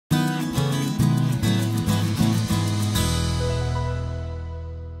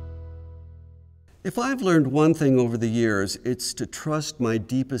If I've learned one thing over the years, it's to trust my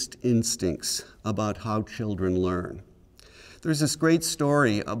deepest instincts about how children learn. There's this great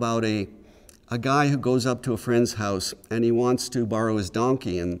story about a guy who goes up to a friend's house and he wants to borrow his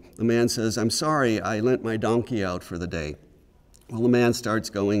donkey, and the man says, "I'm sorry, I lent my donkey out for the day." Well, the man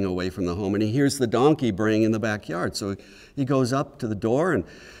starts going away from the home and he hears the donkey braying in the backyard. So he goes up to the door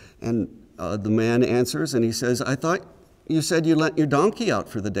and the man answers and he says, "I thought you said you lent your donkey out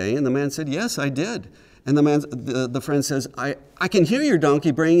for the day." And the man said, "Yes, I did." And the friend says, I can hear your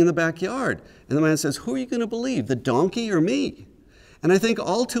donkey braying in the backyard." And the man says, "Who are you going to believe, the donkey or me?" And I think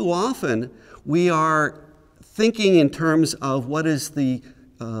all too often we are thinking in terms of what is the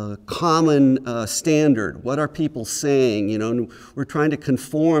common standard. What are people saying? You know, and we're trying to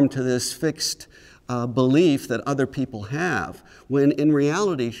conform to this fixed belief that other people have, when in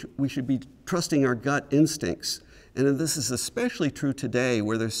reality we should be trusting our gut instincts. And this is especially true today,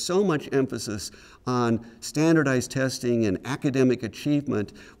 where there's so much emphasis on standardized testing and academic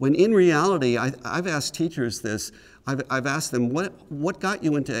achievement, when in reality, I've asked teachers this, I've asked them, what got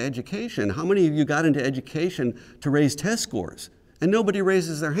you into education? How many of you got into education to raise test scores? And nobody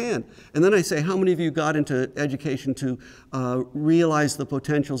raises their hand. And then I say, how many of you got into education to realize the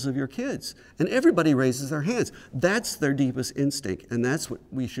potentials of your kids? And everybody raises their hands. That's their deepest instinct, and that's what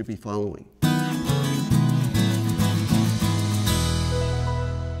we should be following.